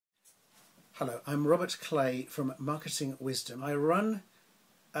Hello, I'm Robert Clay from Marketing Wisdom. I run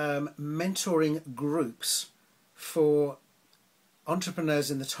mentoring groups for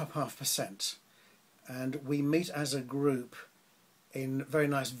entrepreneurs in the top 0.5%, and we meet as a group in very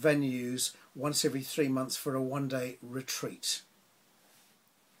nice venues once every 3 months for a one-day retreat.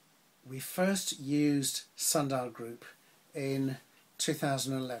 We first used Sundial Group in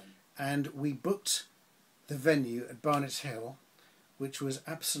 2011, and we booked the venue at Barnet Hill, which was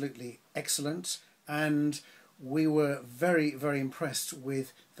absolutely excellent, and we were very, very impressed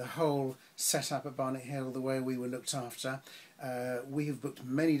with the whole setup at Barnet Hill, the way we were looked after. We have booked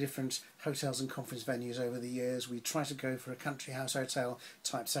many different hotels and conference venues over the years. We try to go for a country house hotel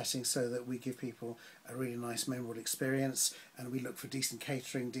type setting so that we give people a really nice, memorable experience, and we look for decent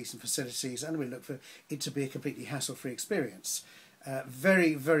catering, decent facilities, and we look for it to be a completely hassle-free experience.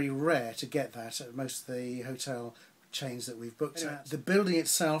 Very, very rare to get that at most of the hotel chains that we've booked at. The building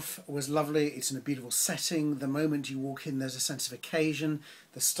itself was lovely. It's in a beautiful setting. The moment you walk in, there's a sense of occasion.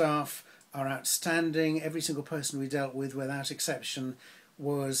 The staff are outstanding. Every single person we dealt with, without exception,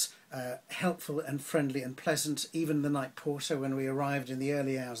 was helpful and friendly and pleasant. Even the night porter, when we arrived in the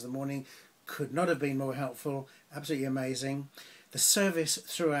early hours of the morning, could not have been more helpful. Absolutely amazing. The service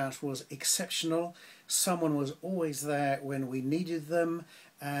throughout was exceptional. Someone was always there when we needed them,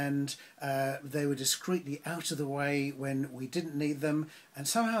 and they were discreetly out of the way when we didn't need them, and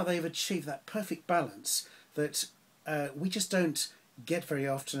somehow they've achieved that perfect balance that we just don't get very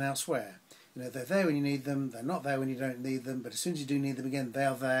often elsewhere. You know, they're there when you need them, they're not there when you don't need them, but as soon as you do need them again,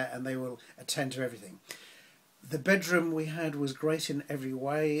 they're there and they will attend to everything. The bedroom we had was great in every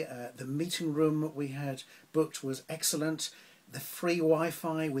way. The meeting room we had booked was excellent. The free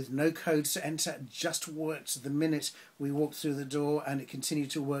Wi-Fi with no codes to enter just worked the minute we walked through the door, and it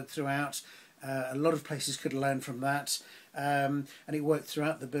continued to work throughout. A lot of places could learn from that, and it worked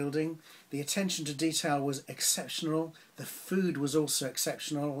throughout the building. The attention to detail was exceptional. The food was also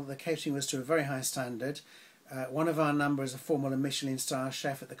exceptional. The catering was to a very high standard. One of our number is a former Michelin star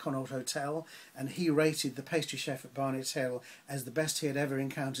chef at the Connaught Hotel, and he rated the pastry chef at Barnet Hill as the best he had ever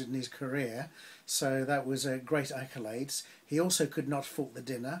encountered in his career, so that was a great accolades. He also could not fault the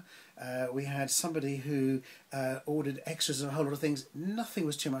dinner. We had somebody who ordered extras of a whole lot of things. Nothing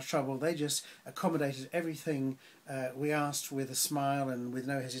was too much trouble. They just accommodated everything we asked with a smile and with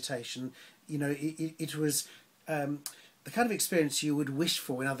no hesitation. You know, it was the kind of experience you would wish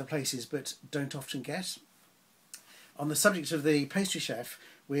for in other places but don't often get. On the subject of the pastry chef,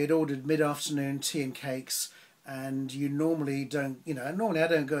 we had ordered mid-afternoon tea and cakes, and you normally don't, you know, normally I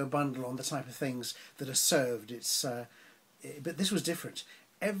don't go a bundle on the type of things that are served. But this was different.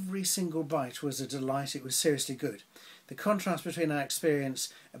 Every single bite was a delight. It was seriously good. The contrast between our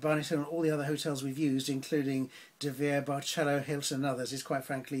experience at Barnet Hill and all the other hotels we've used, including De Vere, Barcello, Hilton and others, is quite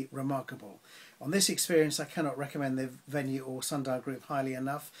frankly remarkable. On this experience, I cannot recommend the venue or Sundial Group highly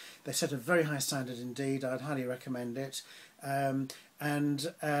enough. They set a very high standard indeed. I'd highly recommend it. You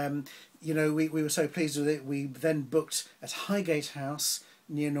know, we were so pleased with it. We then booked at Highgate House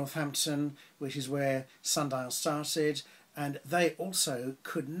near Northampton, which is where Sundial started, and they also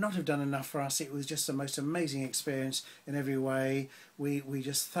could not have done enough for us. It was just the most amazing experience in every way. We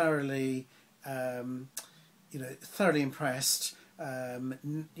just thoroughly, you know, thoroughly impressed.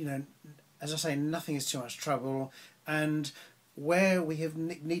 You know, as I say, nothing is too much trouble, and where we have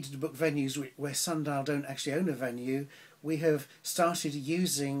needed to book venues where Sundial don't actually own a venue, we have started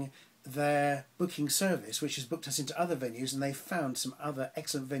using their booking service, which has booked us into other venues, and they've found some other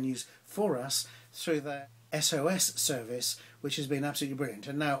excellent venues for us through their SOS service, which has been absolutely brilliant.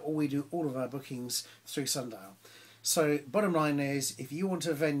 And now we do all of our bookings through Sundial. So bottom line is, if you want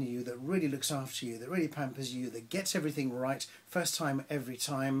a venue that really looks after you, that really pampers you, that gets everything right, first time, every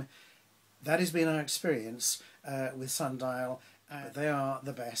time, that has been our experience with Sundial. They are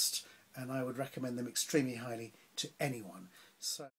the best, and I would recommend them extremely highly to anyone. So.